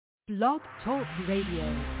Blog Talk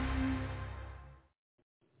Radio.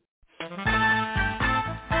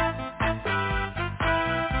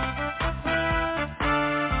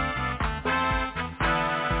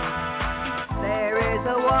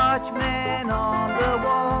 Watchman on the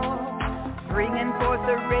wall, bringing forth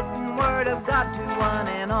the written word of God to one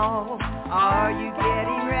and all. Are you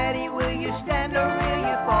getting ready? Will you stand or will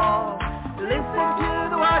you fall? Listen to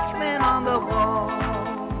the watchman on the wall.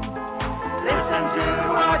 Listen to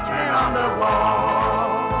the watchman on the wall.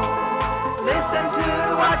 Listen to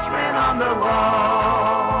the watchman on the wall.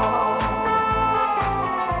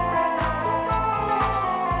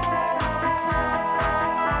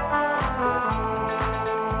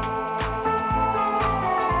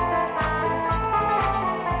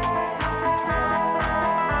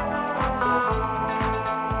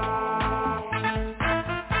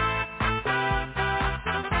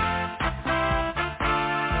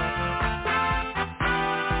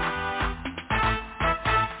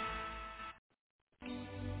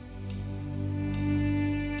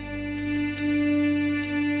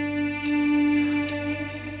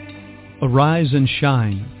 Arise and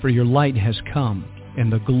shine, for your light has come,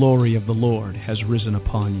 and the glory of the Lord has risen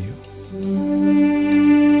upon you.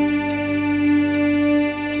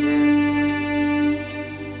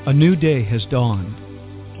 A new day has dawned.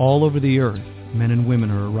 All over the earth, men and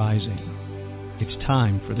women are arising. It's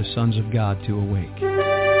time for the sons of God to awake.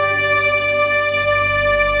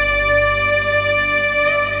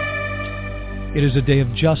 It is a day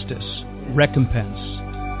of justice, recompense,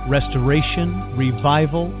 restoration,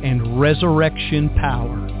 revival, and resurrection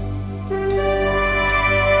power.